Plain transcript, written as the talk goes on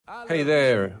Hey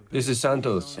there, this is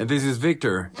Santos. And this is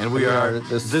Victor, and we are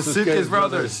the Suitcase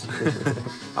Brothers.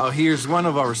 Here's one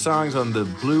of our songs on the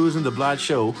Blues and the Blood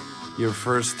show, your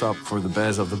first stop for the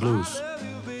best of the blues.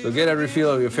 So get a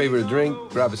refill of your favorite drink,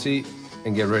 grab a seat,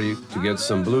 and get ready to get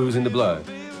some blues in the blood.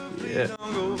 Yeah.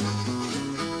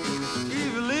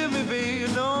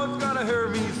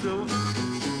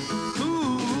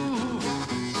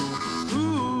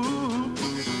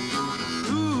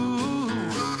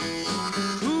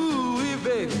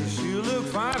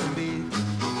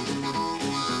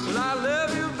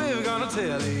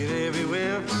 Tell it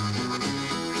everywhere.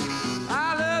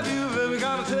 I love you, baby,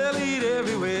 gonna tell it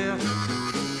everywhere.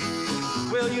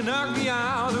 Well, you knock me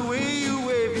out the way you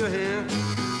wave your hair.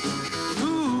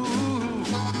 Ooh,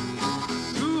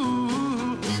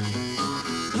 ooh,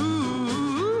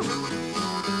 ooh,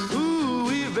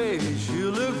 ooh, baby,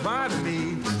 you look fine to me.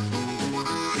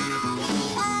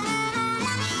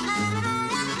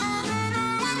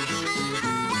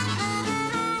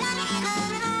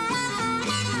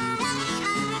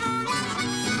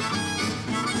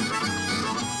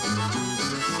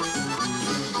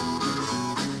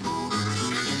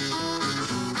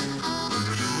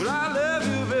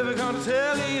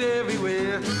 Tell it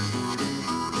everywhere.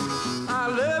 I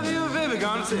love you, baby,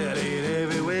 gonna tell it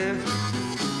everywhere.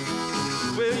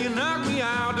 Well, you knock me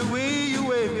out the way you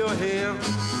wave your hair.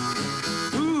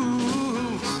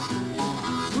 Ooh,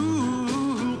 ooh,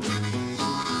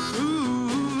 ooh,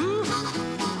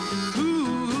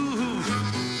 ooh,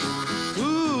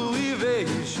 ooh, you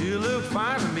baby, you look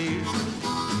fine to me.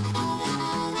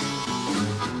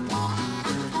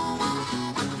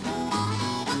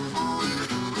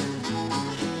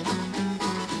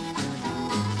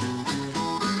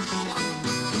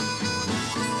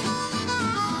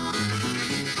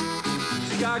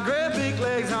 Got great big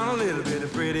legs on a little bit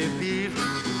of pretty feet.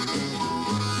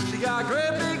 She got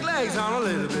great big legs on a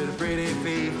little bit of pretty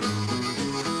feet.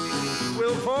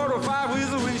 Well, 4 or 5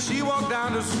 wheels when she walked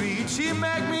down the street, she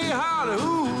make me holler,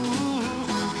 ooh,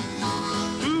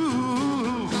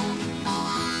 ooh,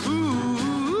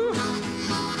 ooh,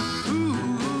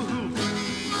 ooh,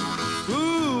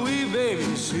 ooh, wee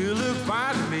baby, she look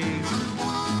fine to me.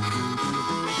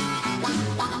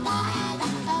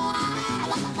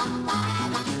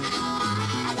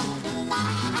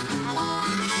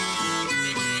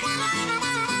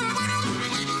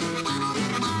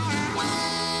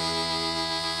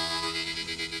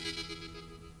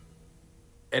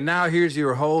 And now here's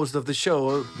your host of the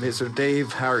show, Mr.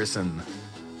 Dave Harrison.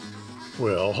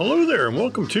 Well, hello there, and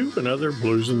welcome to another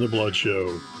Blues in the Blood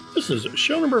show. This is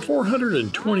show number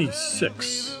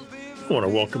 426. I want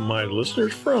to welcome my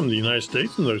listeners from the United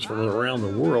States and those from around the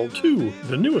world to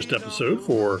the newest episode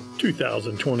for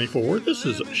 2024. This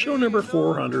is show number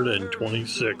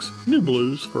 426, New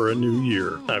Blues for a New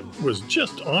Year. I was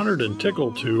just honored and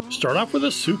tickled to start off with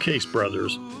the Suitcase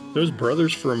Brothers. Those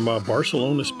brothers from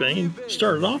Barcelona, Spain,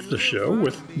 started off the show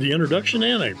with the introduction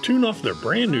and a tune off their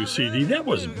brand new CD. That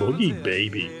was Boogie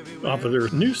Baby, off of their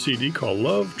new CD called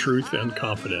Love, Truth, and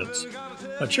Confidence.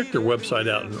 Check their website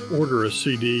out and order a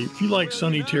CD. If you like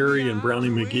Sonny Terry and Brownie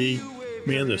McGee,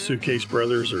 man, the Suitcase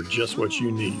Brothers are just what you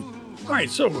need. All right,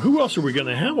 so who else are we going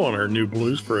to have on our New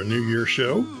Blues for a New Year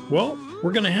show? Well,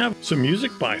 we're going to have some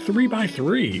music by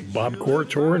 3x3, Bob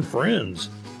Corritore and Friends,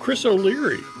 Chris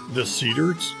O'Leary, the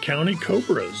Cedar County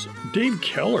Cobras, Dave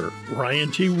Keller, Ryan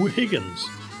T. Higgins,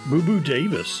 Boo Boo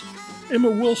Davis,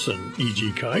 Emma Wilson,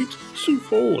 E.G. Kight, Sue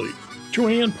Foley,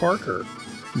 Joyann Parker,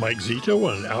 Mike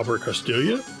Zito and Albert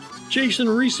Castiglia, Jason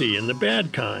Ricci and the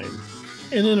Bad Kind,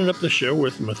 and ended up the show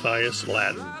with Matthias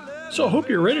Ladden. So I hope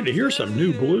you're ready to hear some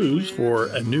new blues for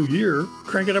a new year.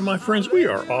 Crank it up, my friends. We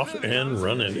are off and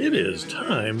running. It is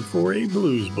time for a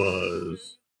Blues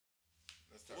Buzz.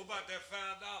 What about that $5?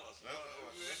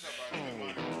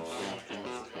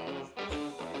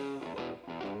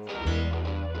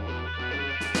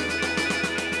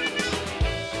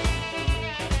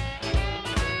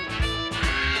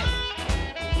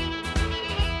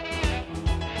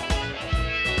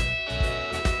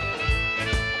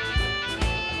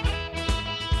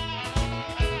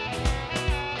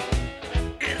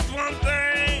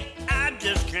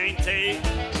 Can't take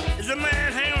is a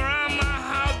man hang around my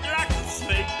house like a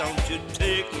snake. Don't you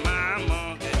take my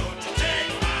monkey. Don't you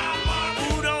take my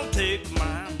monkey. Ooh, don't take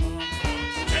my monkey.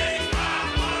 Take my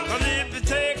monkey. 'Cause if you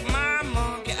take my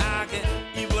monkey, I get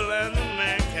evil as a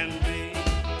man can be.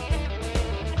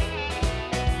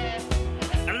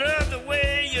 I love the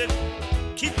way you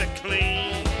keep it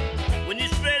clean. When you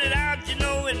spread it out, you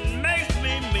know it makes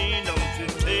me mean. Don't you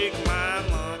take my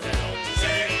monkey. Don't you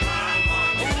take my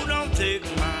monkey. Ooh, don't take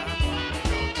my monkey.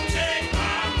 Don't you take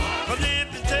my monkey. 'Cause if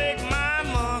you take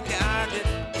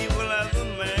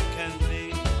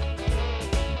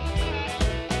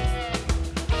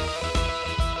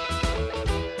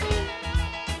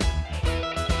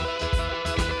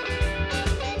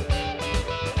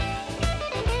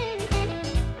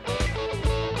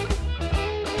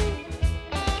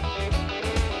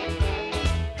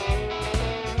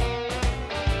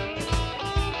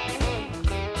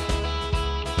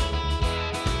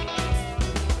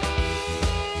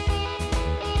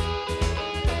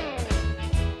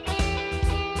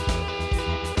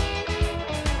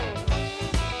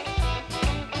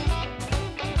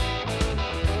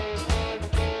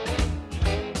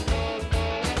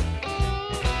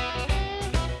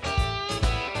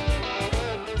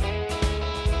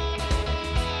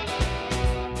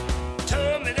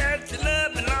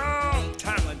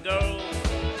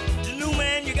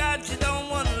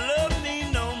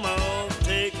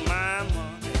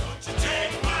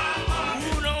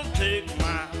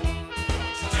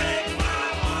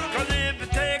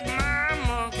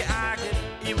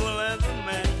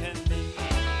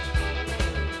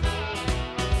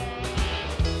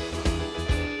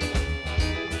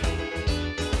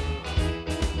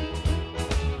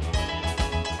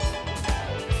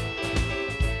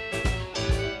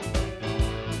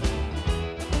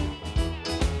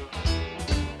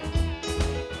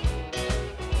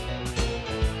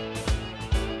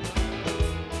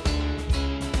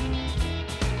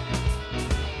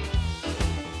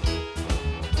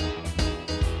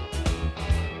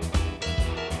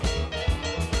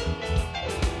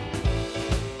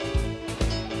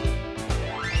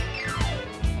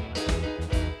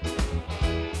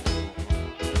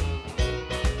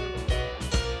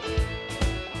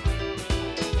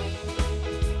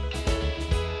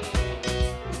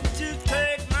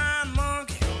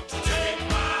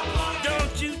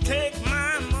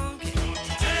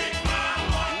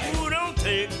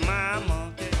take my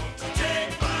monkey.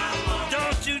 Take my monkey.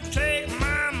 Don't you take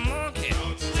my monkey.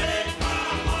 Don't you take my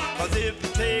monkey. 'Cause if you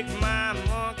take my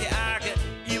monkey, I get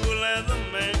evil as a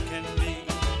man can be.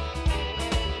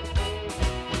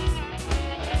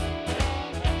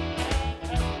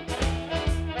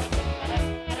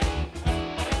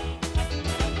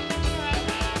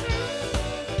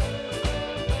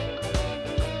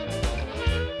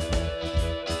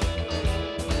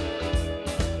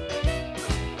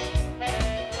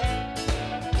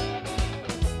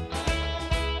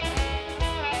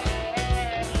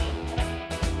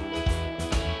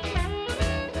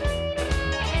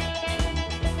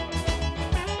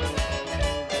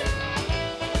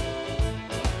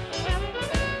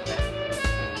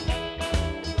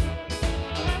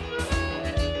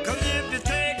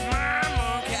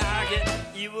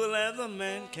 A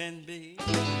man can be.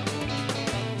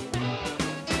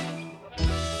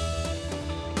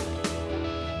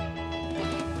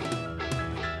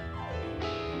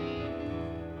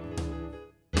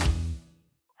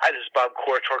 Hi, this is Bob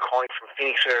Corritore calling from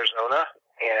Phoenix, Arizona,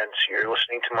 and you're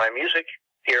listening to my music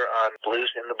here on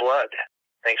Blues in the Blood.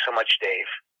 Thanks so much, Dave.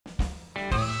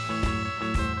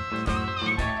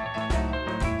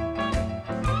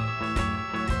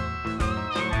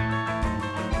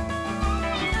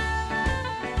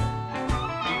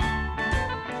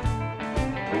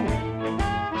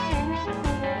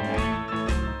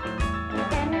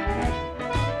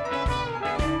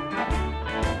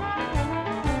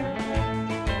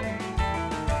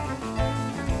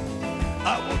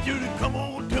 You to come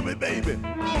on to me, baby.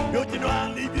 Don't you know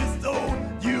I need you so?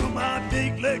 You my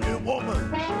big-legged woman.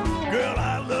 Girl,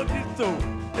 I love you so.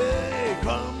 Hey,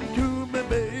 come to me,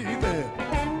 baby.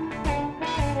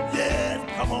 Yes,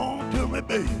 come on to me,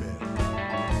 baby.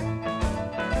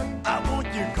 I want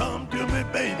you to come to me,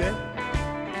 baby.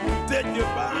 Set your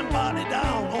fine body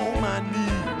down on my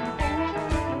knee.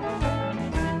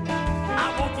 I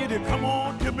want you to come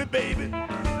on to me, baby.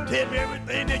 Tell me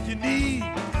everything that you need.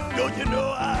 Don't you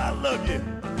know I love you?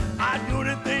 I do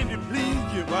anything to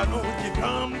please you. Why don't you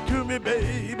come to me,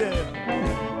 baby?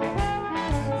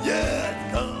 Yes,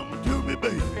 come to me,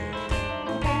 baby.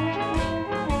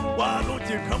 Why don't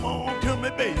you come on to me,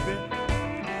 baby?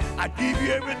 I give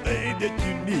you everything that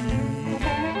you need.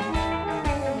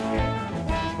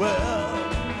 Well,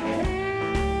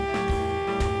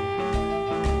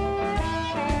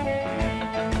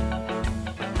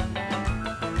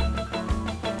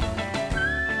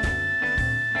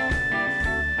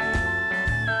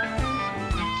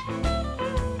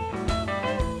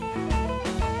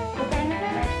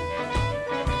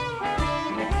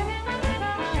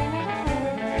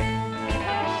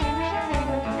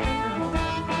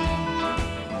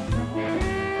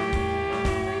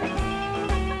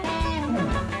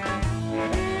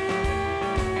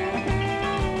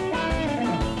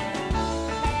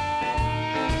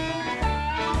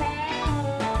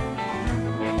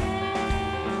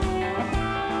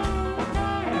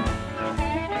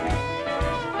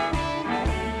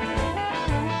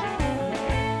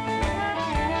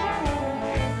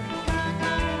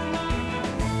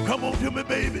 come on to me,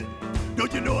 baby.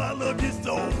 Don't you know I love you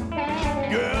so?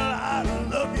 Girl, I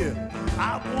love you.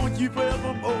 I want you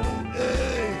forevermore.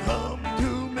 Hey, come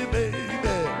to me,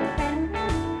 baby.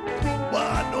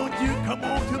 Why don't you come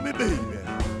on to me, baby?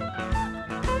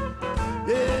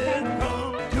 Yeah,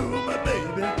 come to me,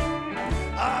 baby.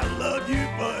 I love you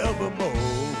forevermore.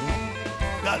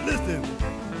 Now listen.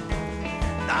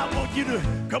 I want you to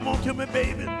come on to me,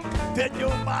 baby. Set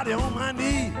your body on my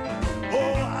knee.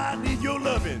 Oh, I need your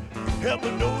loving.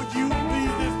 Heaven knows you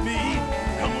pleases me.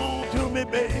 Come on to me,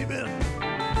 baby.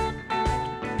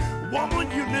 Woman,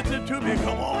 you listen to me.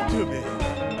 Come on to me.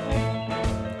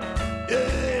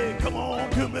 Yeah, come on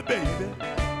to me, baby.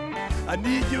 I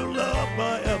need your love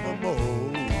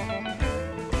forevermore.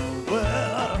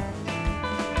 Well,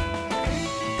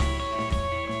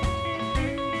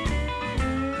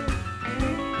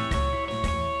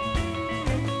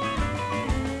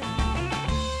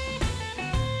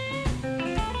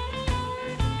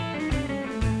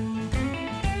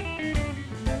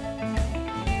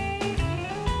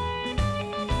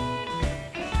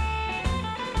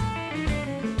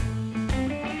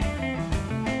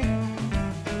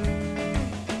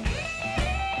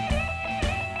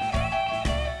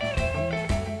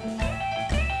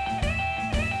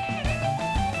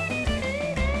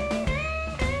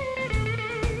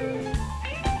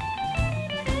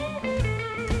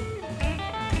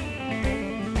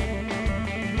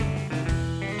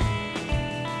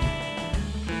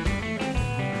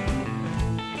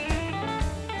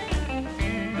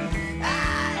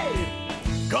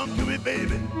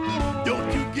 baby.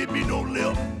 Don't you give me no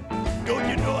live. Don't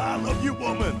you know I love you,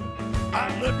 woman? I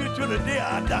love you till the day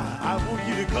I die. I want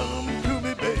you to come to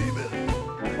me, baby.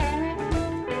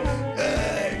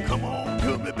 Hey, come on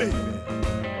to me, baby.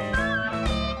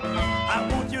 I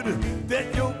want you to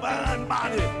set your fine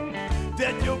body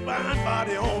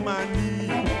on my knee.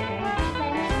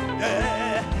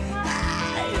 Yeah,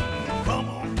 hey, come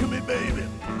on to me, baby.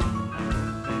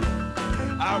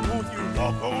 I want you to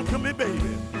walk on to me,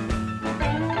 baby.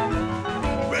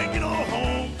 Bring it all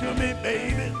home to me,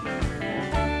 baby.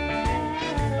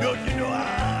 Don't you know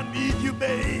I need you,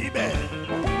 baby?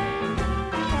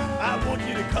 I want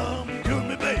you to come to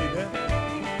me, baby.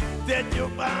 Set your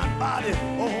fine body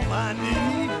on my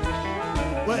knee.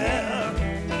 Well,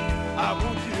 I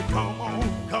want you to come on,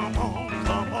 come on,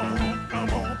 come on, come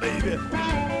on, baby.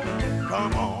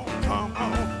 Come on, come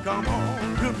on, come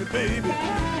on to me, baby.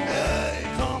 Hey,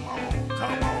 come on,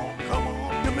 come on, come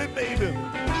on to me, baby.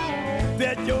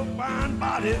 Set your fine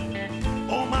body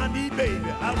on my knee,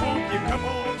 baby. I want you, come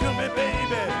on to me,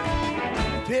 baby.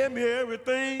 Tell me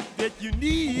everything that you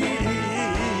need.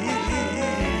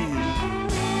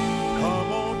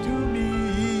 Come on to me.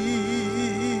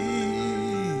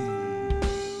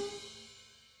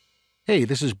 Hey,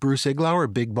 this is Bruce Iglauer,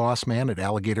 big boss man at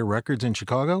Alligator Records in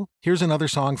Chicago. Here's another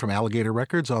song from Alligator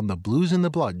Records on the Blues in the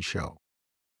Blood show.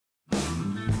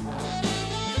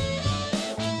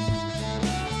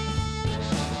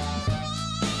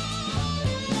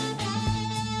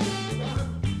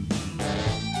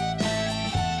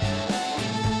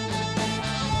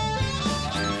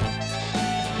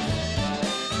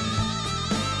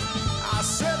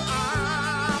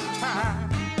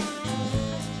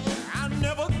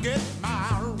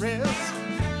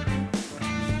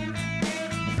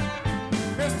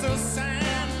 Mr.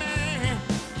 Sandman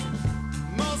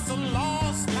must have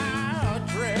lost my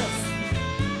address.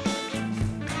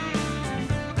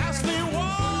 As we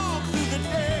walk through the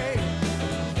day,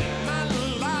 my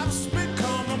life's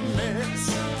become a mess.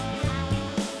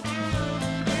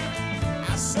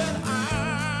 I said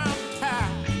I'm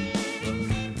tired.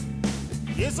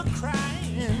 It's a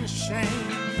crying shame.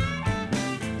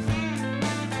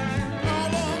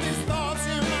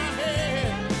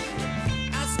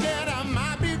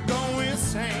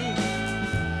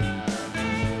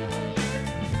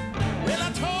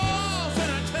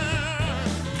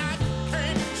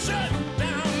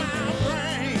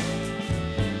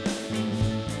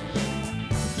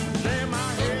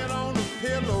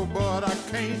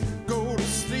 Can't go to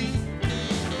sleep.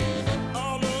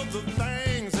 All of the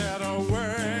things that are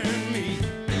worrying me.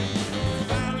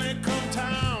 Finally come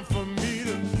time for me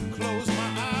to close my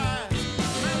eyes.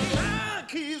 My mind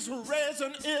keeps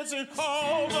racing, it's in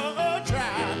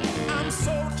overdrive. I'm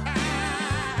so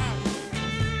tired.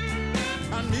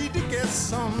 I need to get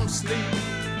some sleep.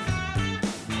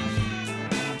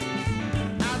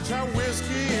 I try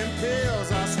whiskey and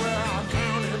pills. I swear I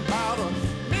counted about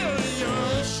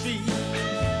 1,000,000 sheep.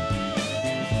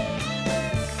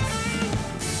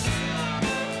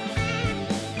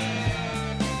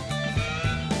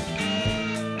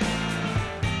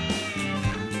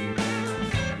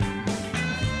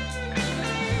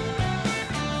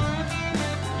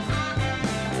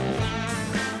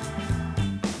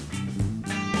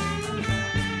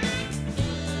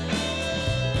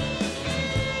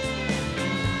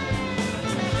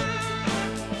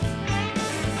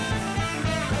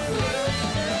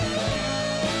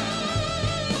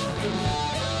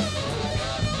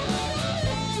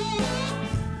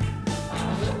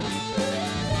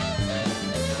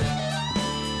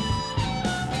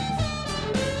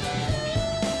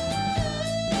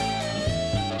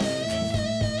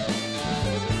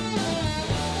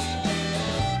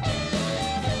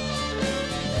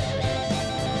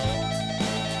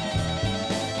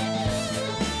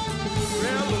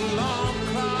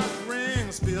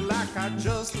 I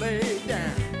just laid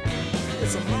down.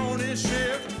 It's a morning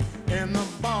shift and the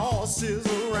boss is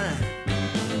around.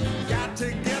 Got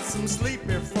to get some sleep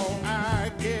before I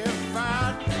get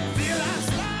fired. Feel like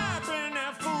slapping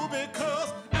that fool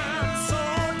because I'm so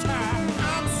tired.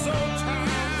 I'm so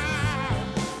tired.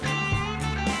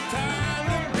 Tired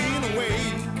of being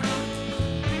awake.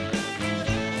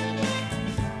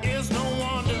 It's no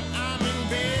wonder I'm in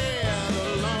bed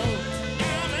alone.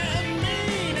 I'm as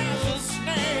mean as a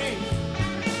snake.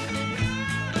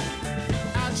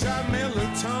 I try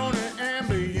melatonin,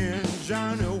 Ambien,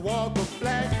 Johnny Walker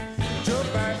Black. Just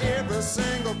buy every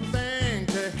single thing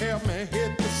to help me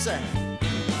hit the sack.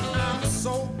 I'm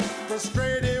so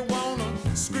frustrated, wanna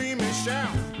scream and shout.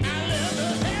 I let the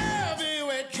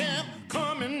heavyweight champ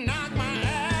come and knock my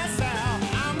ass out.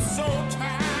 I'm so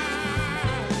tired.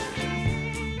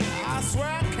 I swear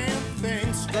I can't think.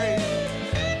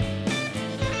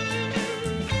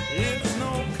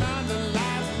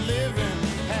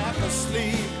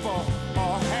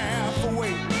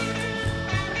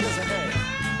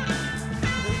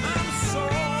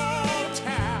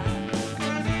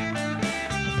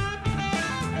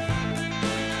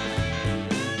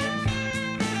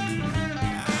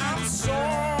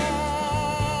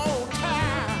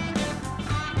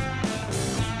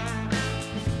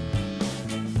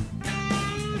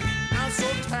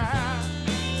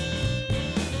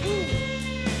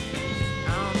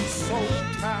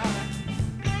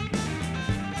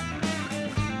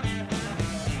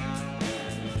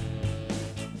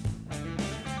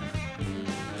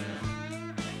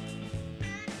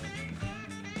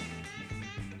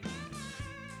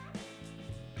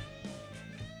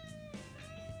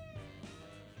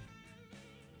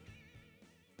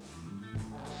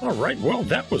 All right, well,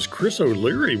 that was Chris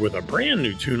O'Leary with a brand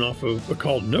new tune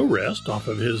called No Rest off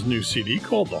of his new CD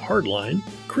called The Hardline.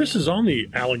 Chris is on the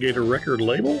Alligator record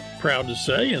label, proud to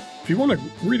say. And if you want to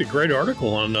read a great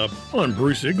article on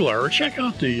Bruce Iglauer, check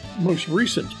out the most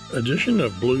recent edition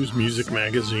of Blues Music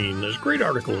Magazine. There's a great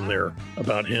article in there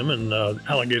about him and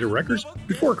Alligator Records.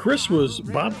 Before Chris was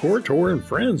Bob Corritore and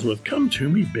Friends with Come To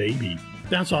Me Baby.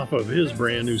 That's off of his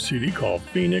brand new CD called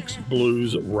Phoenix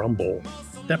Blues Rumble.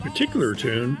 That particular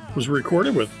tune was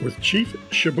recorded with Chief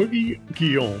Shaboogie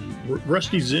Guillaume,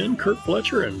 Rusty Zinn, Kurt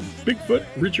Fletcher, and Bigfoot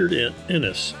Richard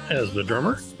Ennis as the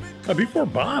drummer. Before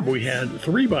Bob, we had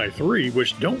 3x3,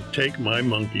 which Don't Take My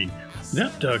Monkey.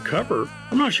 That cover,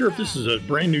 I'm not sure if this is a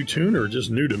brand new tune or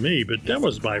just new to me, but that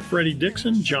was by Freddie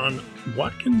Dixon, John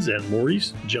Watkins, and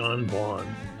Maurice John Vaughn.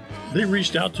 They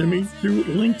reached out to me through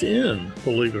LinkedIn,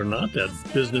 believe it or not, that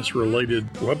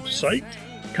business-related website.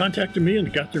 Contacted me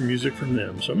and got their music from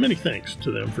them. So many thanks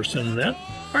to them for sending that.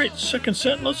 All right, second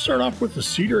set, let's start off with the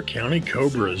Cedar County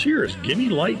Cobras. Here is Gimmie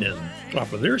Lightnin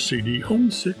off of their CD,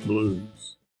 Homesick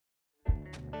Blues.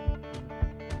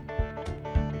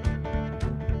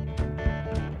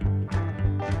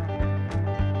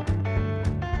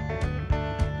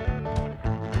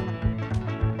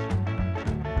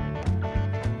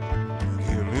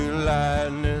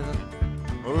 Lightning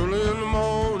early in the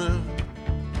morning,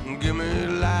 give me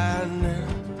lightning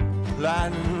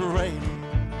rain.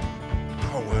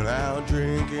 I went out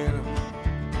drinking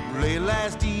late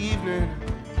last evening,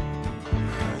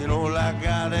 you know, like I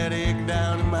got that ache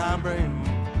down in my brain.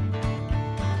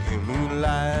 Give me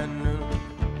lightning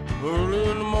early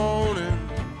in the morning,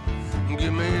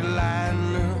 give me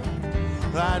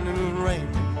lightning rain.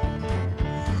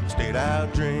 Stayed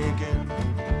out drinking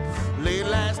late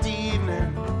last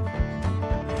evening,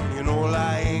 you know,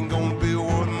 I ain't gonna be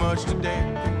worth much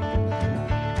today.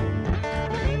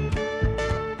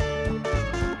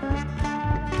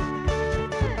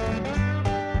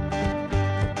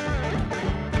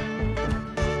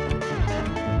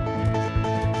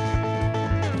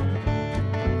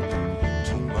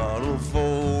 Tomorrow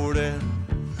Ford and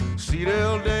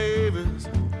Cedar Davis,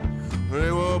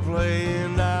 they were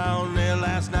playing down there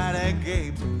last night at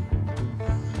Gabe.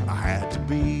 I had to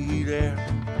be there,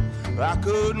 I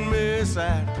couldn't miss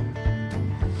that.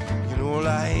 You know,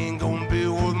 I ain't gonna be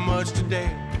worth much today.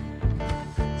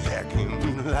 Yeah, give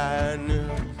me lightning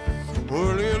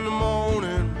early in the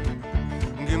morning,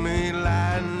 give me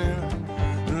lightning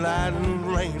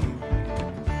rain.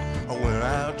 I went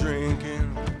out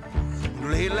drinking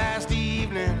late last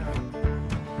evening,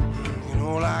 you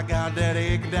know, I got that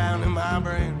ache down in my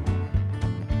brain.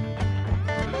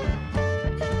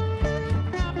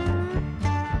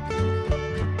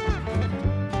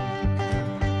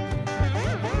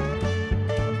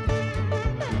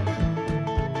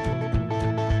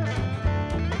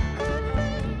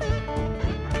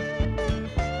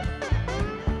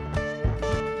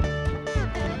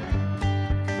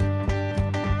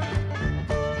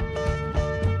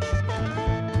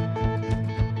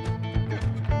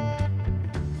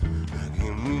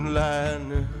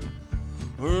 Lightning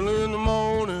early in the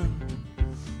morning,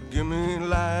 give me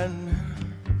lightning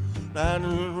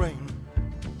rain.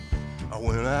 I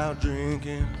went out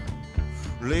drinking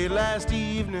late last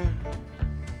evening,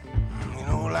 you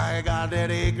know, like I got that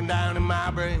aching down in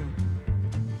my brain.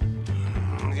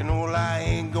 You know, like I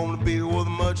ain't gonna be worth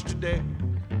much today.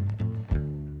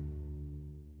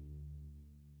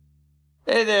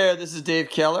 Hey there, this is Dave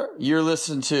Keller. You're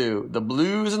listening to the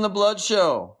Blues and the Blood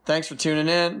Show. Thanks for tuning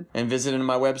in and visiting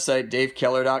my website,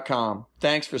 davekeller.com.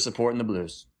 Thanks for supporting the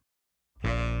blues.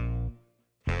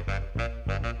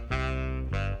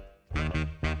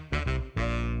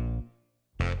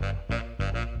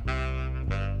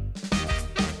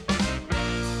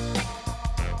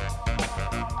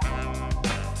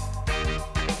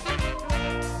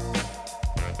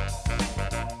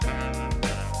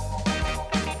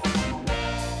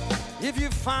 If you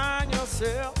find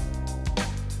yourself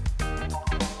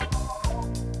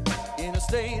in a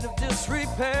state of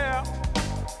disrepair,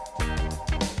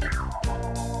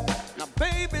 now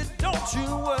baby, don't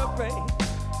you worry,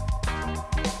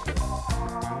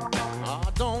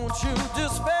 don't you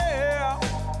despair.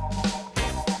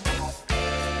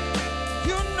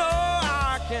 You know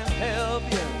I can help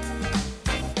you.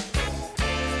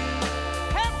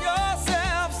 Have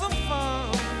yourself some fun.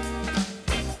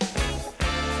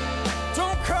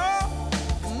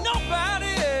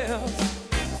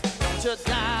 Just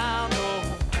dial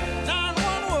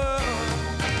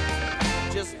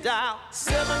 911. Just dial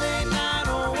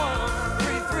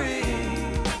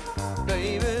 7890133.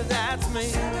 Baby, that's me.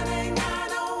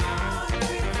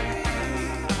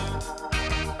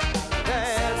 7890133.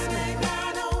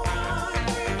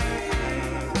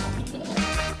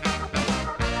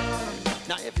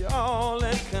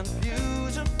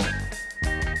 confusion.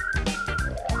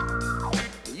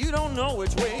 You don't know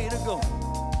which way to go.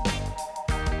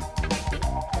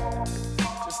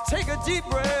 Just take a deep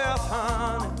breath,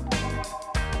 honey.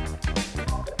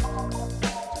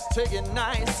 Just take it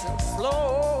nice and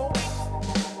slow.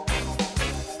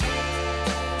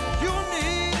 You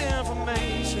need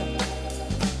information.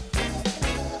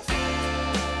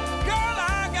 Girl,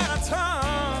 I got a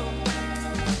tongue.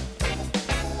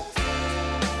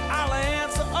 I'll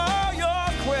answer all your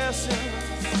questions.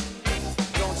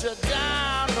 Don't you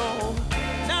dial no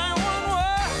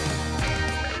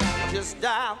 911. Just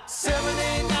dial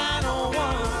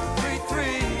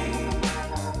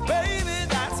 7890133. Baby,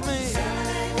 that's me.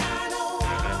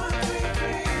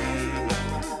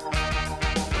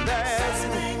 7890133. That's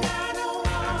me.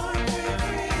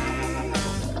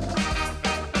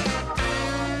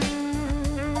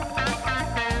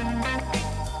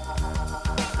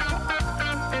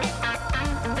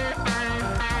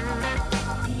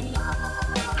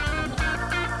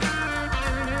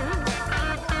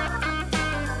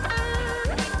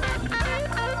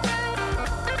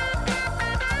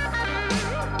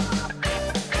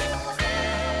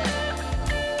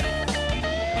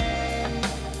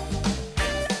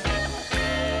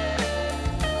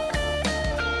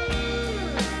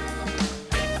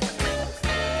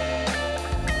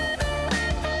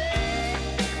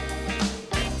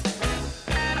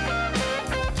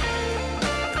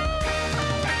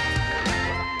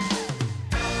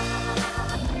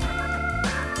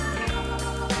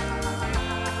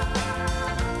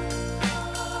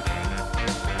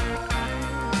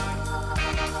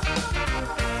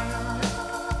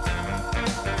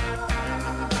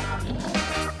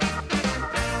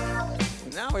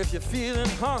 If you're feeling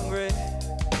hungry,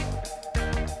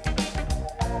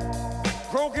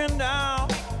 broken down,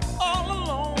 all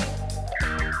alone,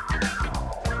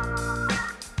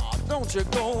 oh, don't you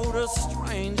go to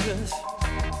strangers.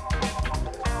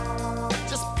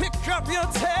 Just pick up your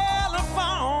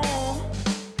telephone.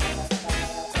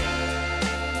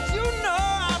 You know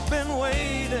I've been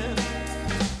waiting.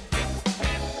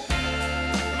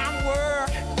 My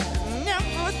work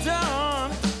never done.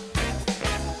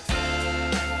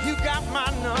 My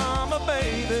number,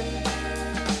 baby.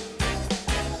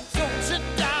 Don't you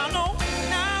dial no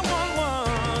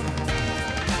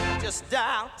 911. Just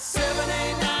dial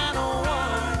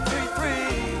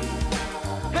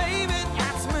 7890133. Baby,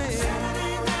 that's me.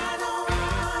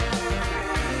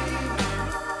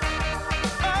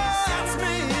 7890133. Oh, that's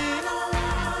me.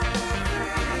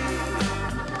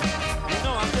 You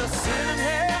know I'm just sitting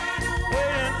here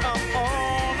waiting up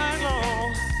all night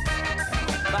long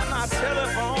by my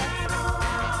telephone.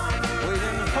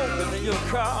 Hoping that you'll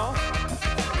call.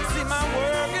 You see, my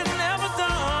work is never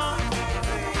done.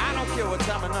 I don't care what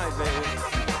time of night, baby.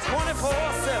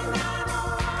 24/7.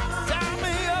 Dial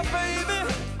me up, baby.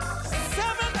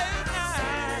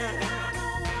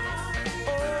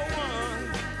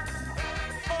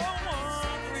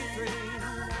 7890133.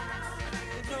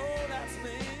 You know that's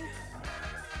me.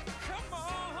 Come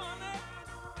on, honey.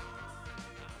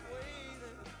 I'm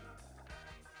waiting.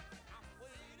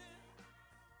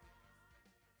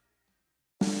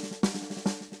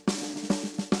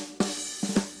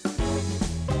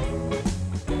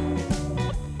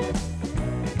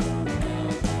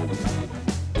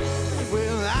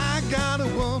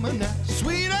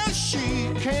 Sweet as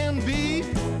she can be.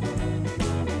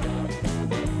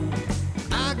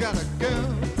 I got a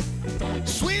girl,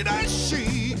 sweet as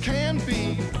she can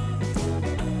be.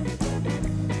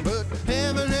 But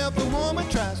heaven help the woman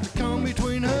tries to come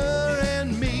between her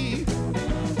and me.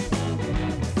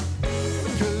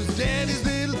 'Cause daddy's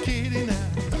little kitty now,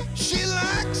 she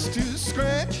likes to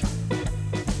scratch.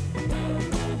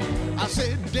 I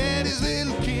said daddy's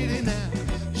little kitty now,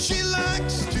 she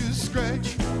likes to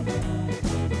scratch.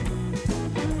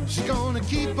 She's gonna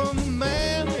keep a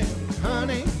man, and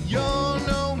honey, you're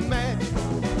no match.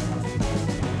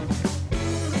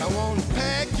 I wanna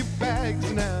pack your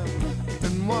bags now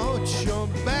and watch your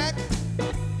back.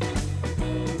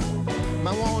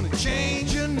 I wanna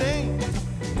change your name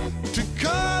to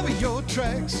cover your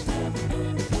tracks.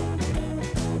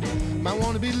 I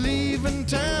wanna be leaving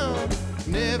town,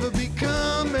 never be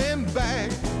coming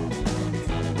back.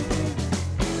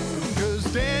 'Cause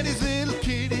daddy's little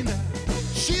kitty now,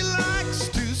 she likes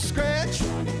to scratch.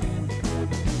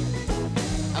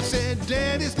 I said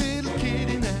daddy's little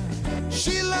kitty now,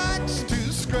 she likes to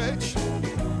scratch.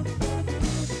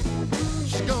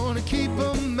 She's gonna keep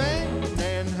a man,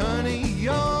 and honey,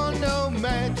 you're no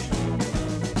match.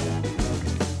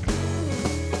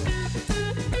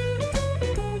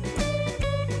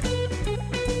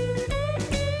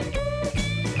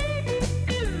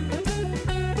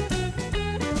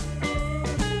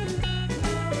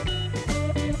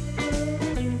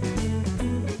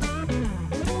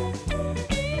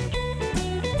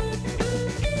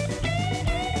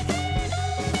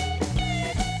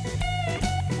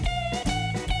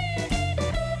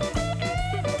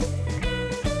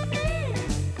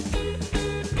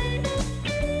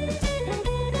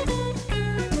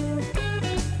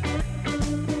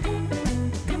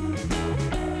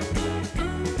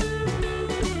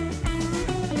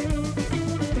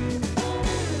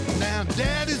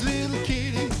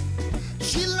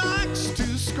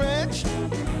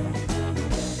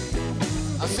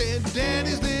 I said,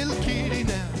 Daddy's little kitty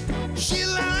now, she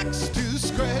likes to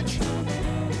scratch.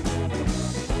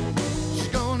 She's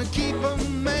gonna keep a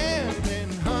man,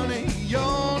 and honey,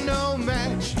 you're no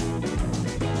match.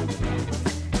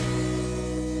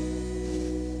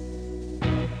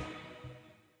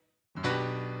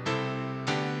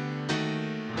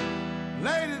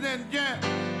 Ladies and gents,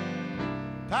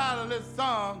 title of this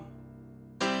song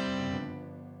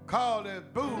called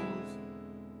it Booze,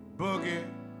 Boogie,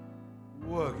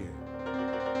 Woogie.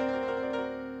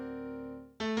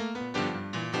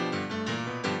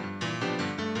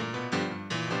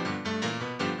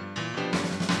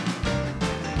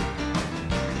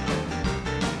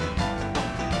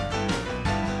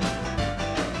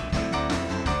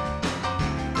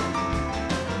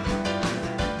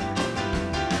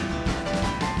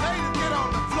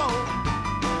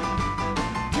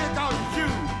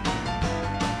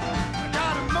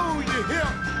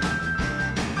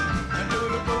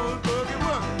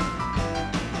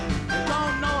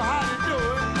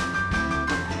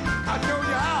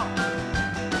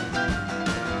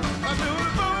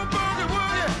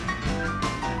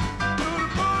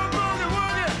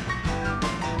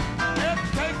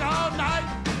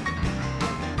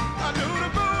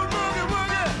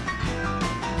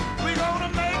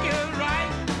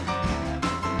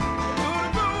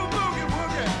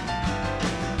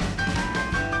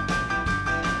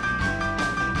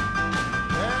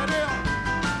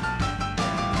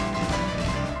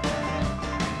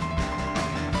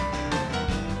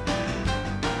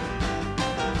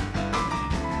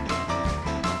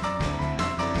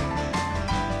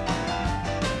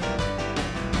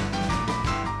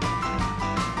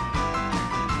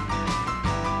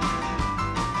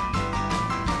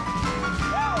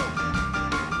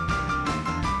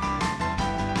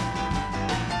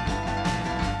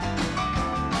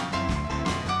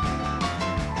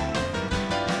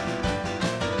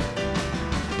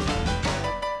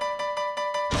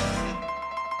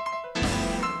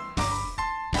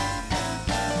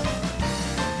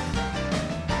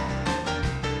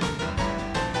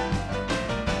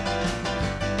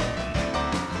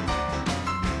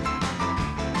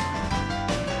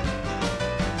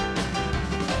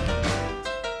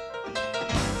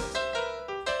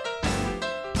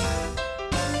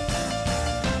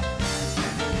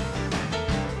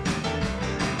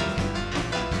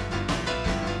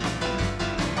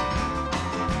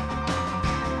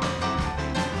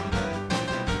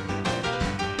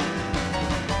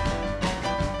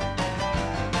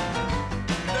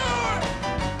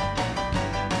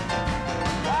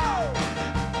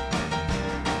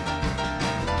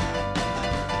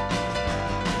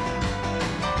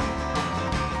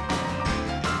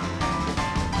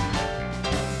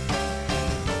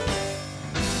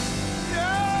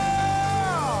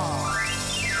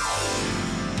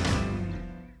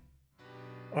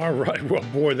 All right, well,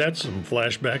 boy, that's some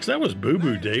flashbacks. That was Boo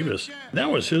Boo Davis. That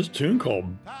was his tune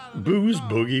called Booze,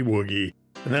 Boogie, Woogie.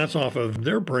 And that's off of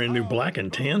their brand new Black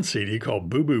and Tan CD called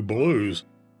Boo Boo Blues.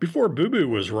 Before Boo Boo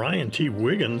was Ryan T.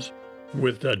 Wiggins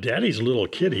with Daddy's Little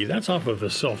Kitty. That's off of the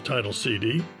self-titled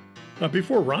CD.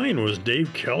 Before Ryan was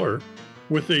Dave Keller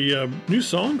with a new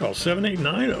song called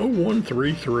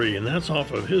 7890133. And that's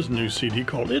off of his new CD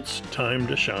called It's Time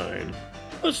to Shine.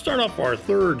 Let's start off our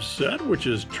third set, which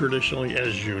is traditionally,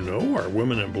 as you know, our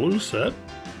Women in Blue set.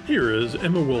 Here is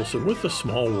Emma Wilson with The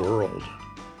Small World.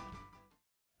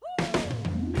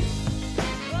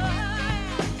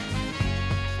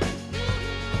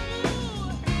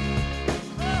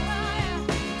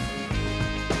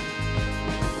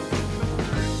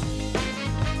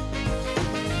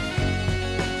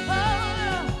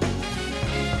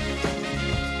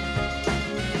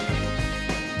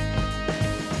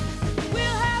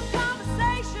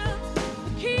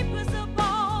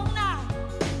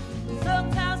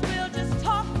 Sometimes we'll just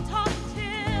talk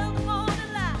till the morning.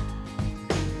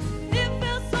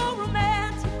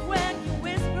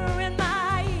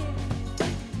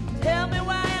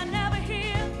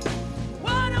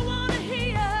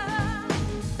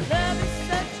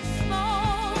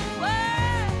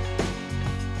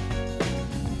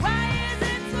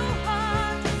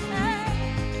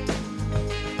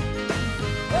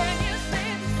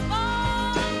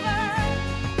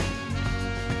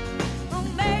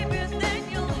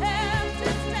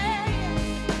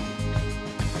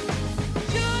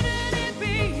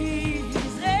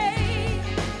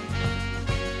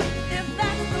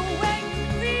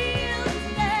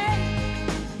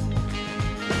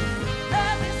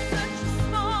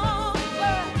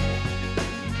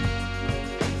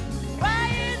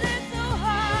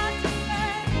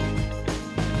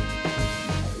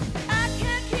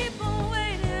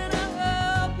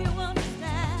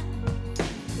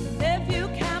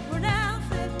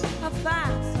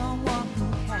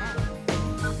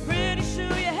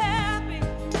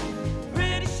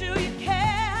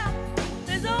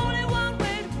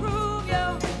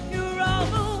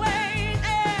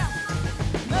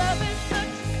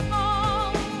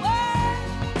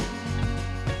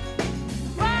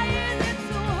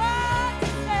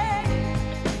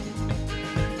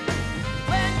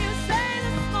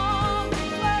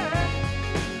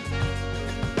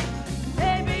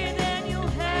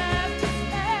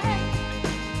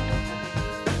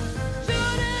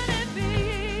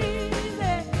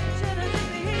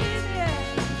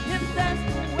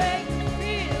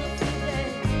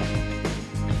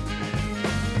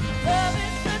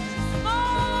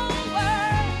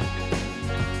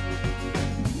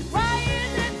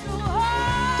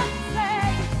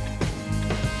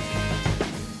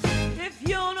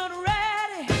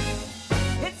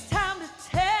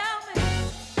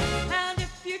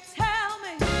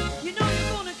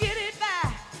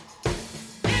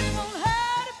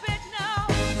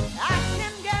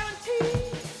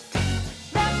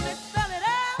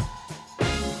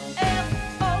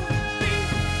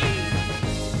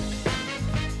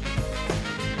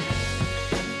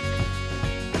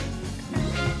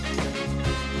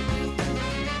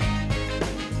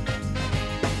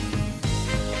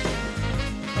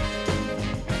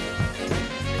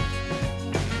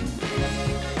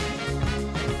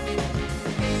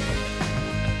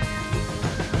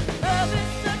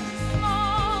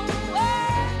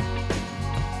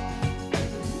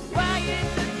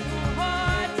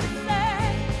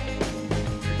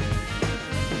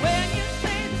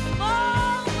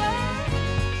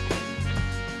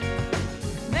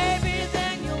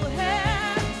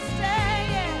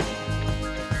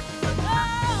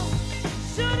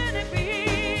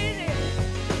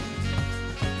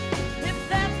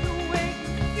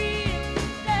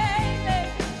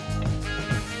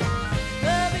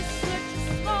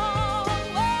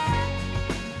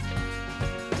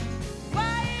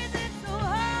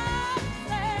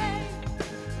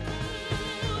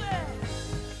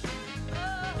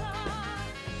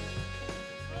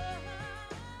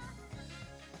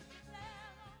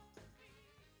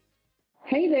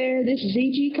 Hey there, this is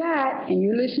E.G. Kight, and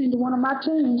you're listening to one of my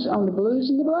tunes on the Blues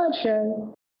and the Blood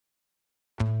Show.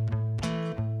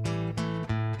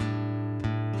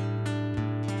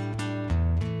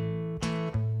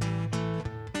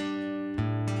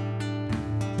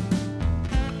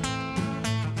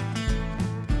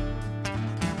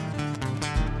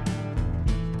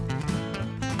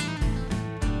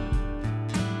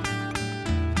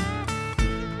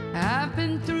 I've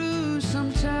been through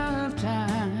some tough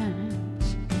times,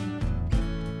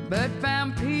 but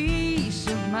found peace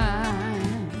of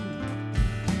mind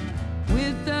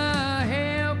with the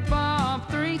help of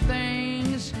three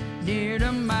things dear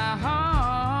to my heart,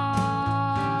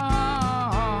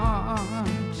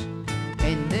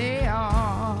 and they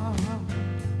are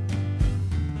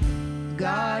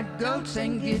God, goats,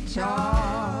 and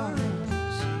guitars.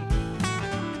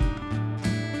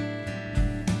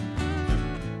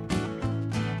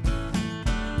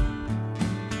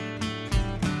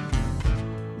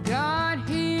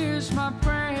 My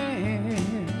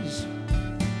prayers,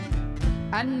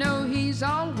 I know he's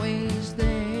always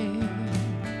there.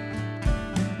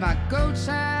 My goats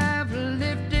have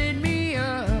lifted me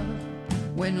up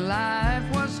when life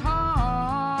was hard,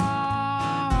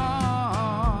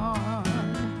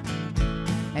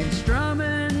 and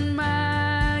strumming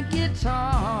my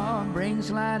guitar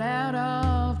brings light out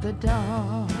of the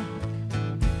dark.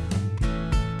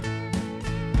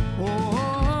 Oh,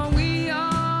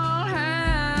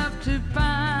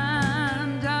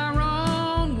 find our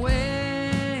own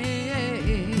way.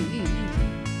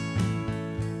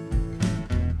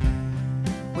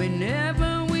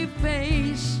 Whenever we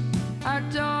face our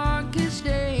darkest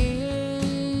days,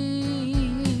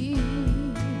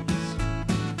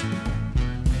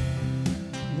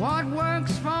 what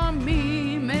works for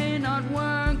me may not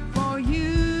work for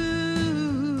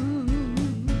you,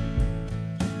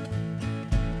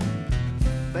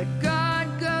 but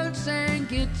God, goats, and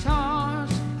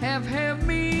guitars have helped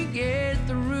me get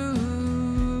through.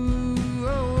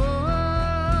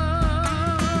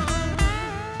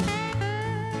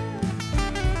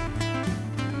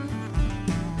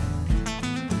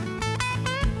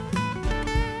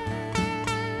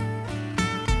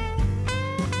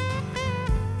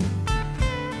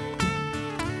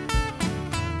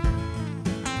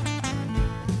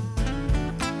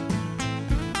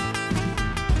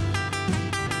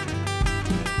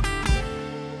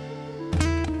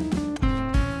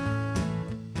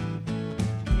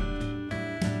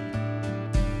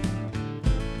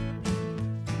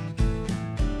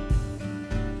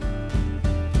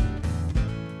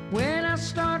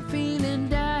 Start feeling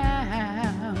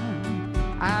down,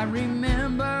 I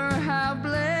remember how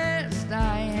blessed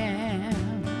I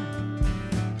am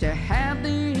to have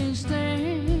these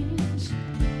things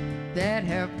that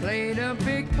have played a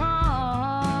big part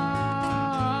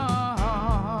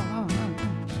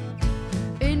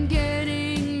in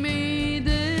getting me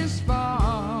this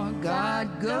far.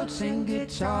 God, goats, and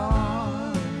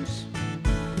guitars.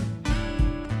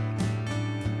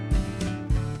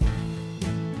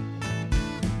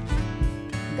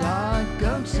 God,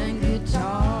 goats, and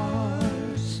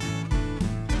guitars.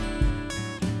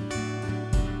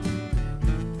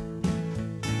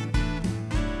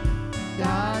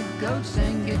 God, goats,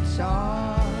 and guitars.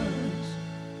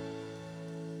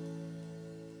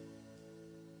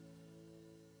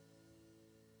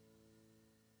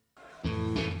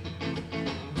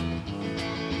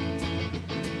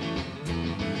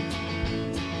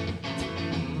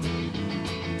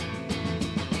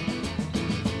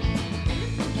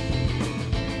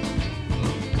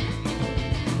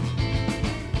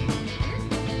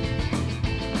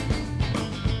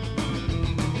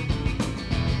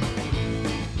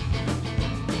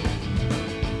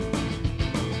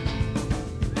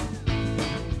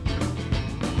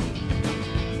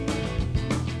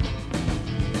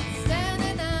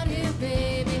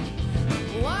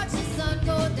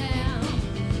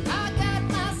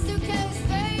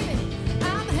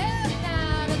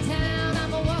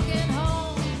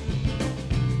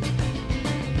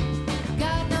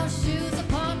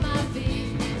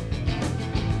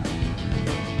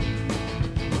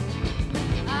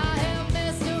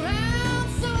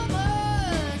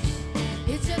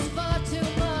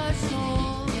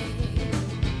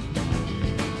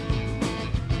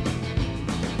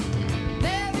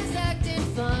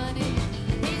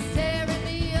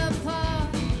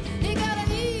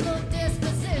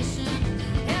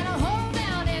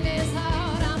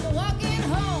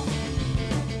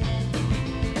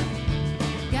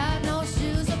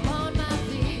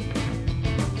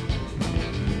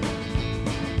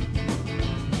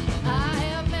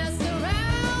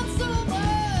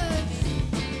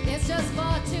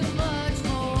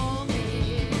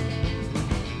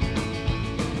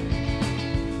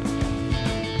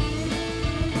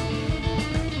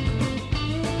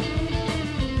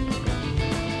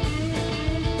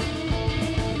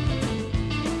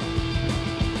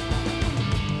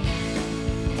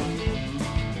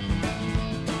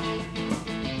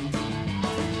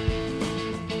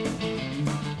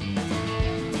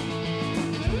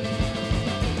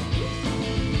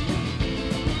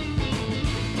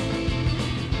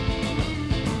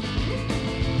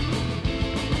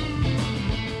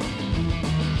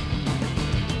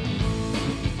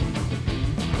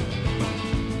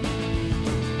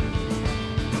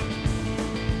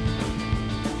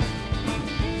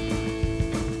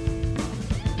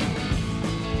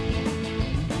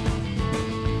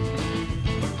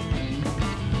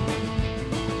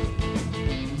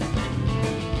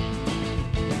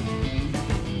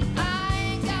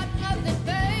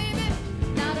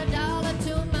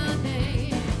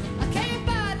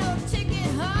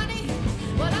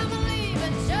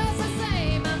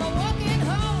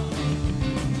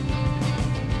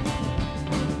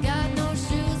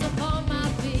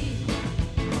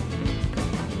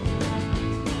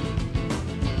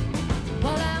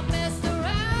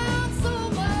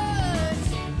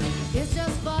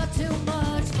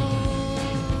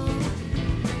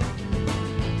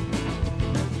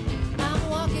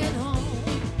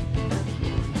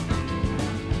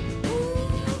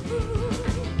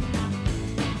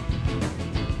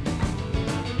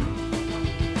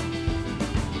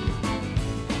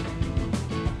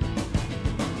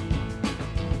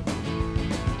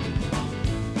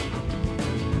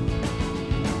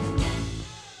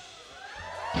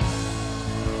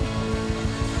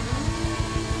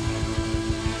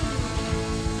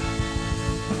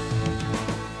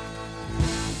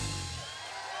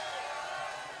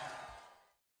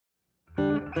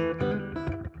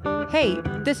 Hey,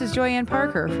 this is Joyann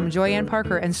Parker from Joyann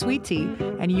Parker and Sweet Tea,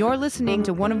 and you're listening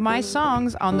to one of my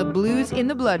songs on the Blues in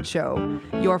the Blood show,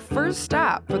 your first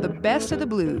stop for the best of the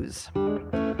blues.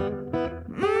 Mm-hmm,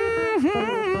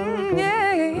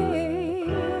 yeah, yeah.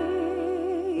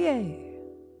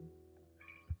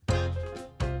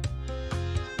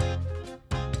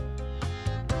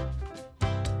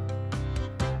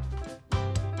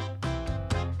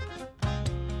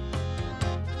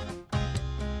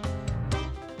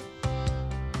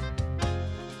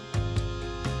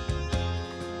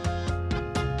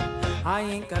 I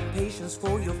ain't got patience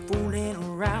for your fooling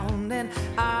around, and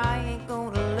I ain't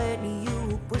gonna let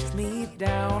you push me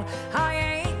down.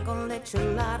 I ain't gonna let you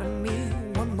lie to me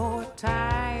one more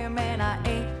time, and I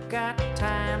ain't got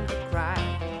time to cry.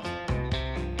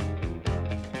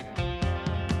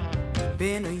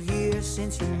 Been a year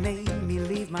since you made me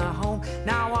leave my home.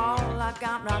 Now all I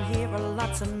got round here are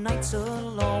lots of nights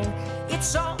alone.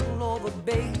 It's all over,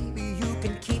 baby, you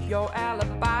can keep your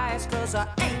alibis, 'cause I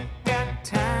ain't got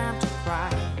time to cry.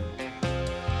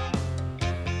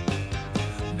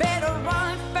 Better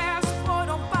run fast, boy,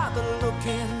 don't bother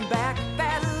looking back.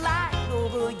 That light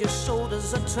over your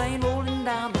shoulders, a train rolling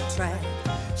down the track.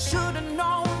 Should've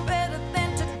known better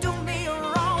than to do me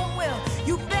wrong. Well,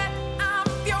 you bet I'm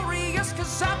furious,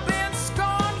 'cause I've been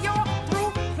scorned. You're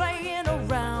through playing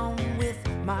around with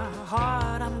my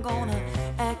heart. I'm gonna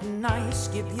act nice,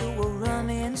 give you a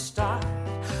running start.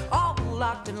 All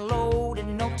locked and loaded,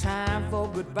 no time for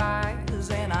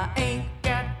goodbyes, and I ain't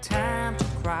got time to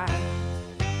cry.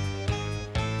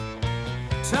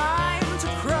 Time to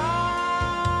cry.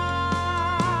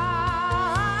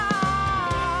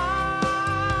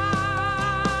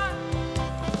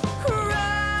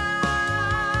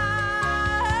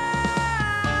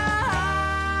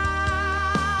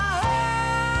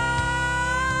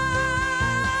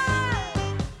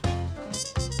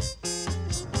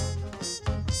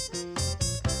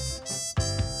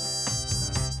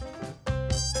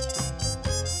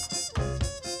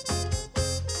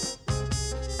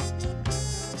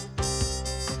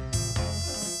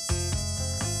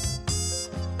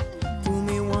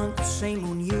 Shame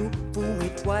on you, fool me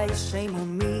twice, shame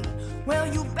on me. Well,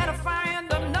 you better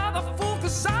find another fool,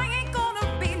 'cause I ain't gonna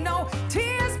be no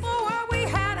tears for what we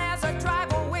had as I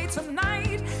drive away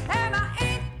tonight. And I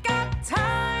ain't got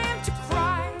time to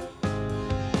cry.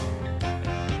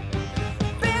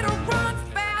 Better run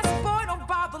fast, boy, don't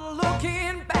bother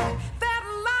looking back. That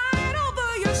light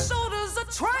over your shoulders, a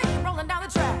train rolling down the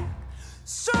track.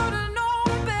 Should've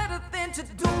known better than to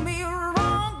do me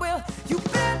wrong. Well, you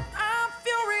bet I'm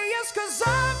furious, 'cause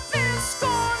I've been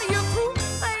scorned. You're through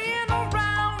playing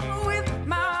around with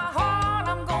my heart.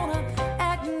 I'm gonna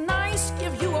act nice,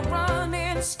 give you a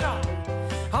running start.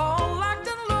 All locked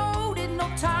and loaded, no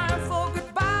time for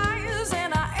goodbyes,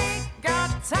 and I ain't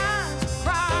got time to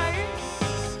cry.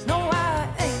 No, I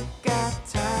ain't got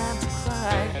time to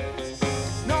cry.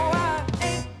 No, I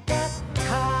ain't got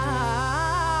time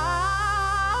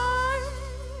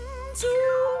to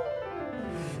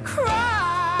cry.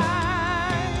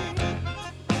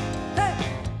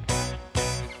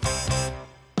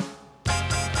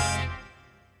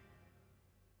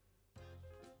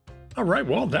 All right,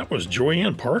 well, that was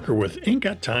Joyann Parker with Ain't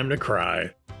Got Time to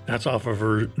Cry. That's off of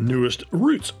her newest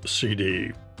Roots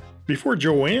CD. Before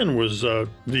Joyann was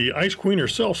the Ice Queen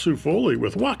herself, Sue Foley,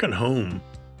 with Walkin' Home.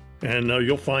 And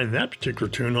you'll find that particular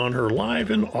tune on her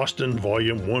Live in Austin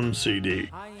Volume 1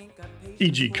 CD.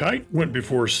 E.G. Kight went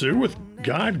before Sue with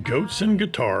God, Goats, and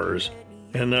Guitars.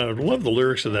 And I love the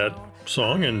lyrics of that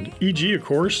song. And E.G., of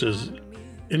course, is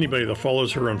anybody that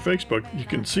follows her on Facebook, you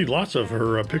can see lots of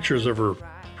her pictures of her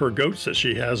goats that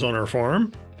she has on her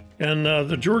farm. And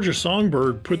the Georgia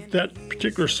Songbird put that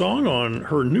particular song on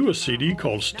her newest CD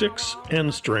called Sticks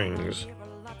and Strings.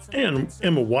 And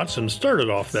Emma Watson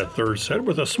started off that third set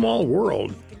with A Small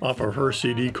World off of her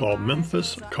CD called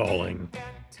Memphis Calling.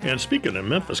 And speaking of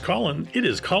Memphis calling, it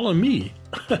is calling me.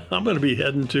 I'm going to be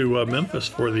heading to Memphis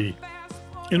for the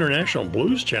International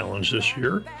Blues Challenge this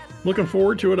year. Looking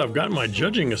forward to it. I've got my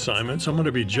judging assignments. I'm going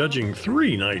to be judging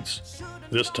 3 nights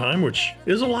this time, which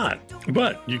is a lot,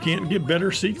 but you can't get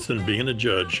better seats than being a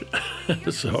judge.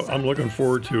 So I'm looking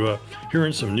forward to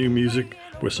hearing some new music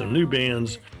with some new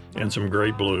bands and some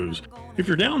great blues. If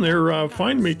you're down there,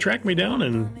 find me, track me down,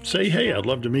 and say, hey, I'd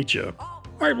love to meet you. All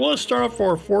right, well, let's start off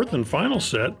our 4th and final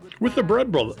set with the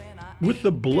Blood Brothers.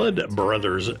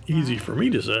 Easy for me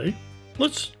to say.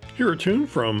 Let's hear a tune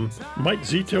from Mike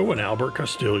Zito and Albert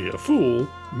Castiglia, Fool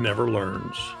Never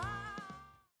Learns.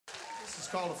 This is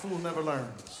called A Fool Never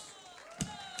Learns.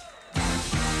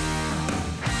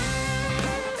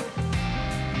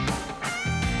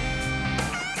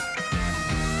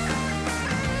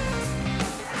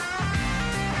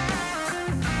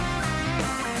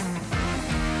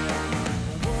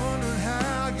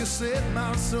 set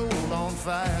my soul on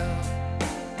fire.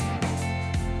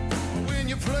 When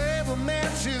you play with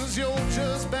matches, you're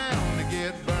just bound to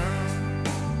get burned.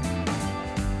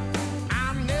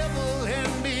 I never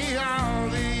can be all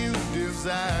that you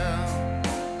desire.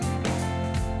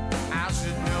 I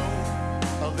should know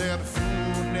that a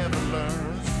fool never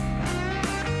learns.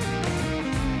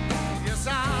 Yes,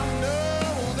 I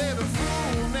know that a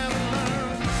fool never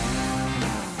learns.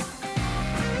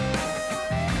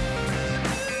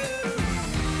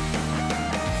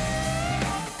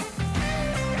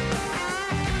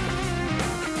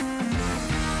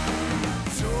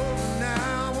 So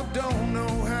now I don't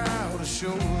know how to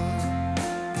show her.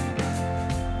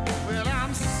 Well,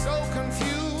 I'm so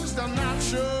confused, I'm not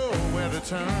sure where to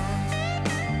turn.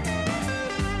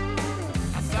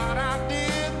 I thought I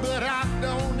did, but I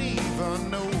don't even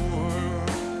know her.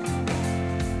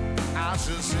 I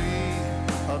should say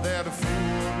that a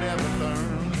fool never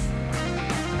learns.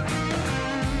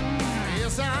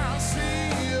 Yes, I see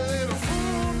that a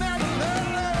fool never learns.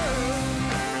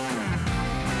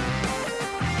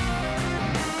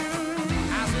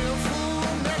 I say a fool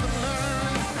never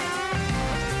learns.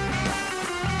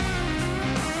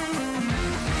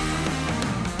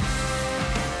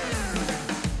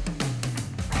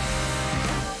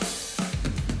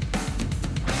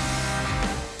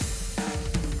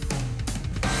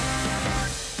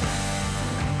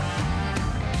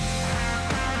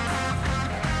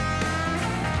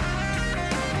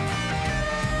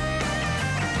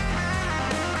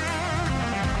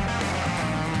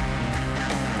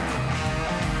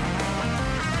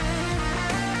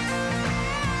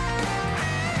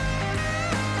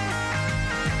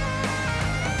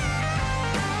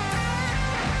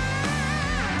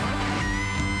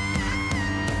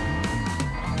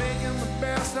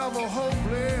 Of a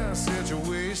hopeless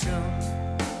situation.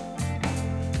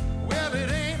 Well,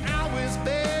 it ain't always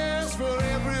best for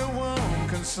everyone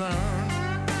concerned.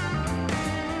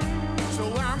 So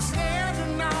I'm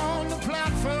standing on the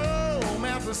platform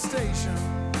at the station.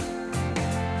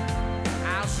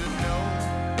 I should know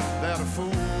that a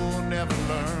fool never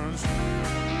learns.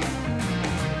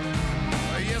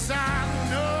 Yes, I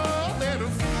know that a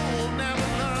fool never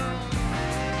learns.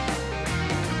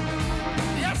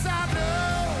 Yes, I know.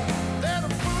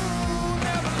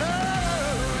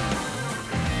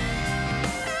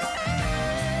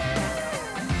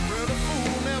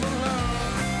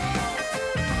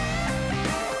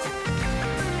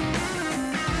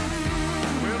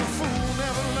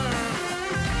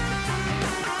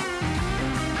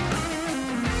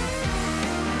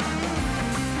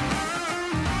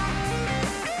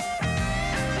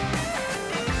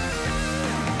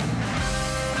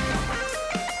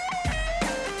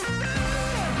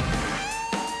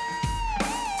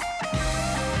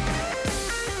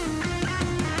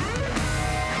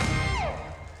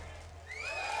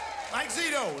 Like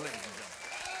Zito, ladies and gentlemen.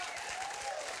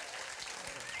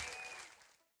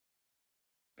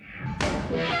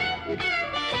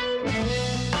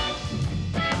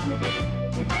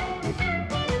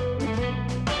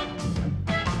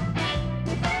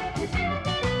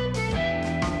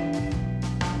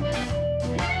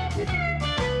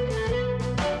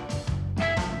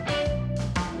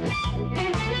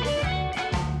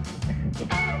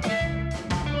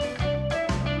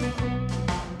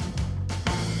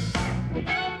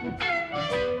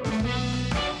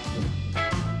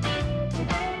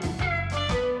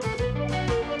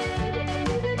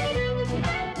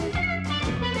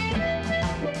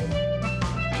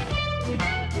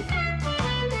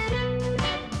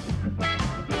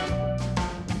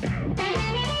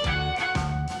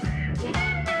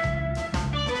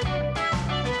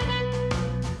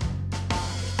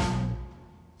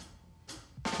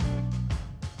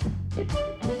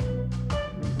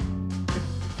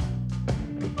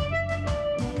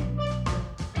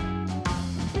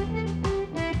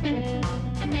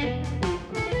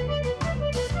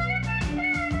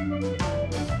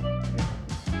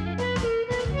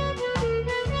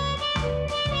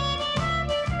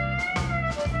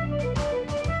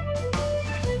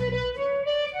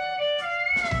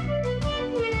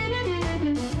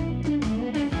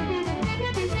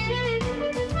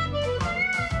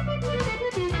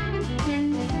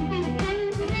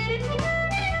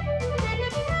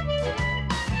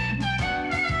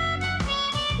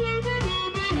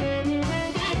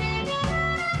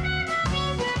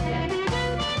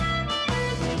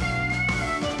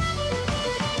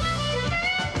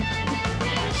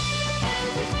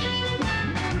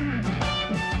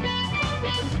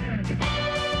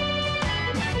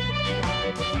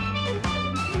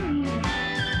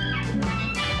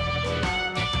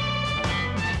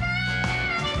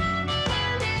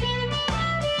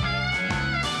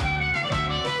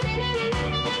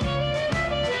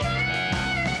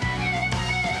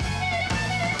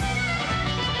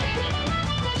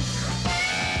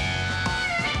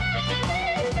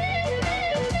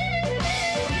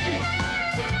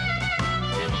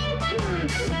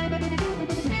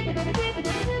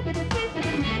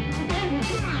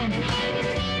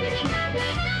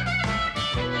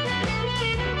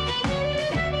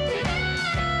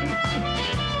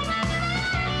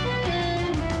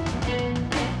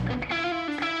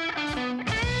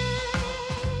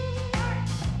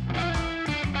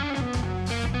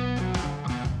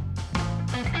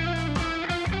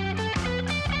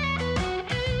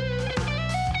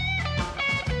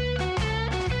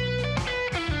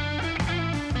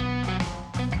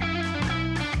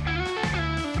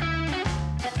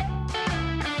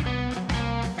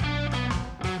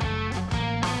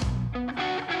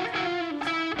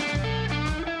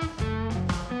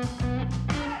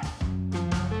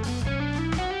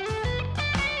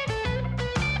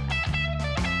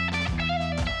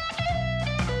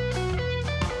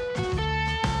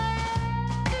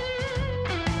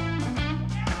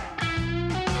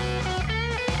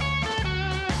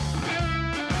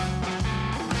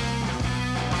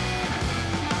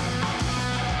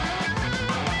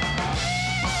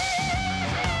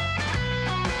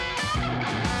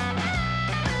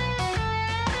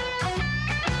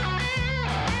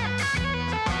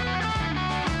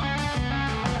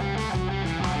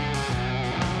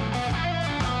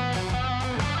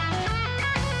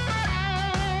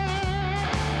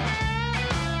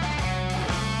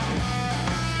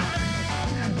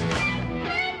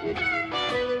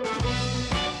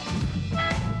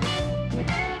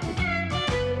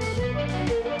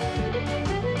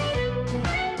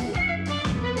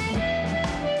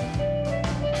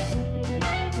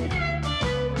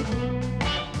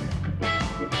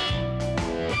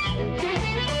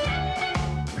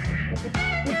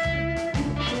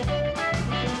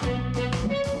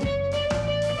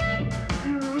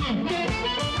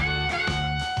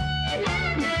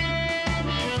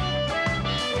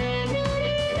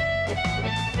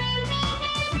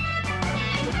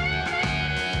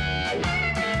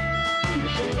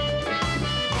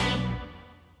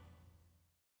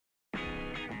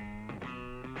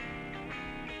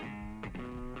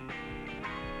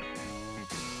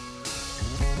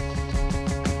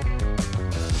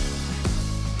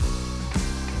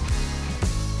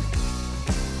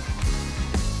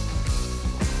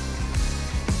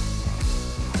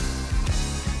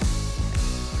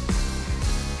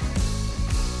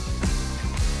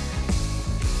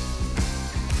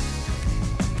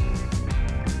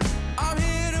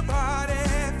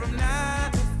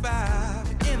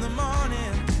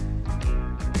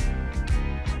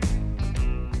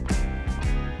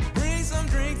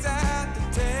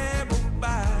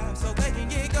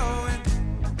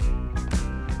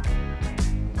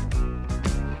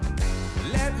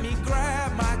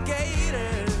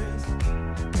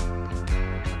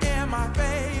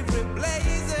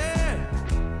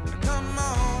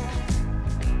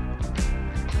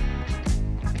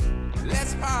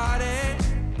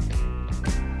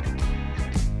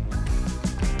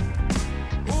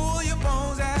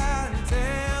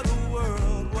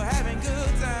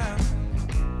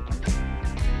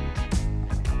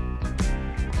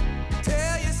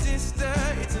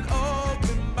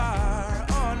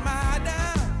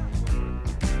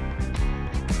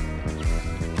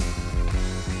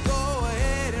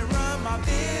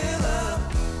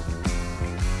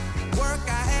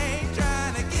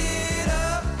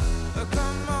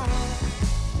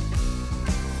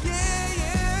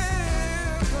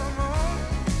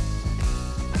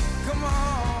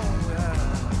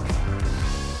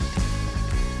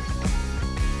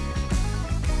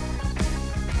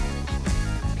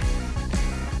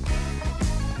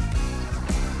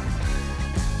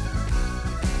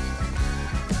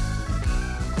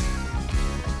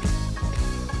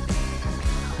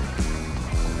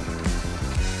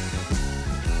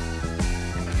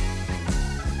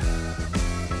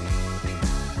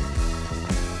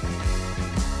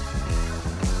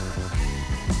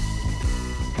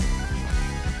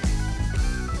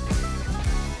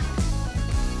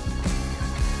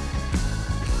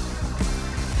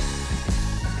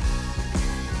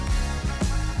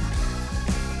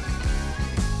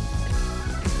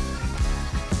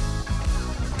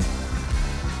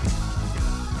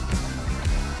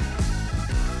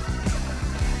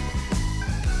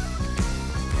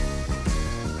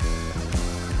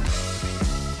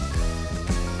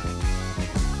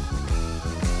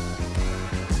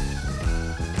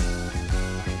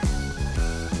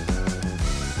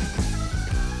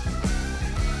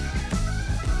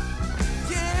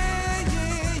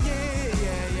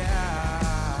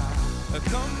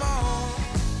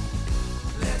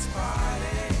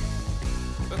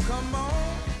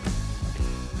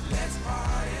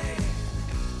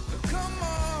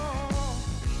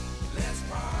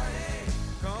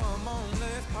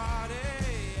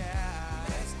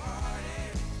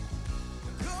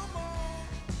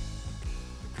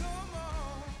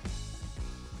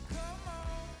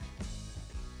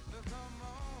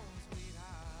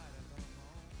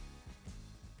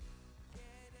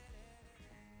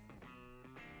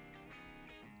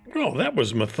 Oh, that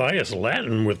was Matthias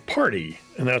Latin with Party,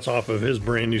 and that's off of his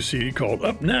brand new CD called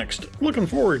Up Next. Looking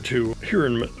forward to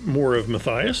hearing more of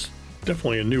Matthias.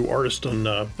 Definitely a new artist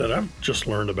that I've just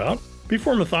learned about.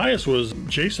 Before Matthias was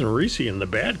Jason Ricci and the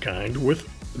Bad Kind with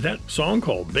that song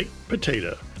called Baked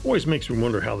Potato. Always makes me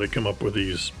wonder how they come up with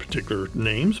these particular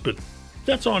names, but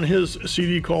that's on his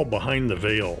CD called Behind the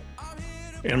Veil.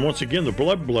 And once again, the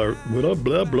Blood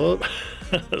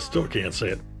still can't say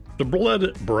it. The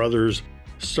Blood Brothers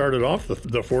started off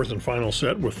the fourth and final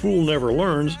set with Fool Never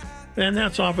Learns, and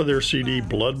that's off of their CD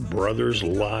Blood Brothers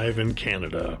Live in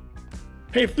Canada.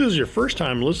 Hey, if this is your first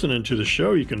time listening to the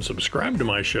show, you can subscribe to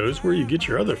my shows where you get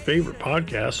your other favorite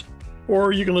podcasts,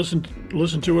 or you can listen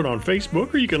to it on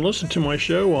Facebook, or you can listen to my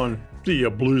show on the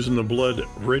Blues in the Blood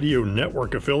radio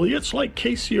network affiliates like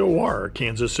KCOR,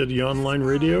 Kansas City Online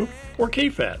Radio, or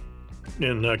KFAT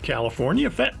in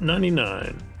California, FAT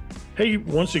 99. Hey,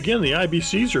 once again, the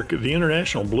IBCs are the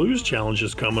International Blues Challenge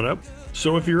is coming up,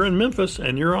 so if you're in Memphis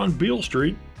and you're on Beale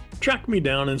Street, track me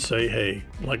down and say hey.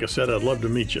 Like I said, I'd love to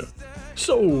meet you.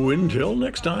 So until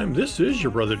next time, this is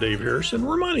your brother Dave Harrison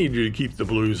reminding you to keep the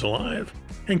blues alive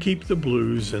and keep the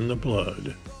blues in the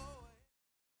blood.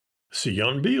 See you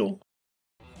on Beale.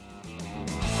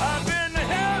 I've been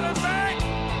held back,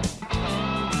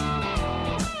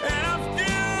 and I'm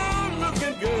still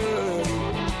looking good.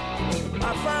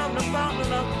 I found the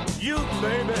fountain of youth,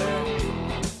 baby.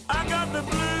 I got the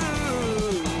blues.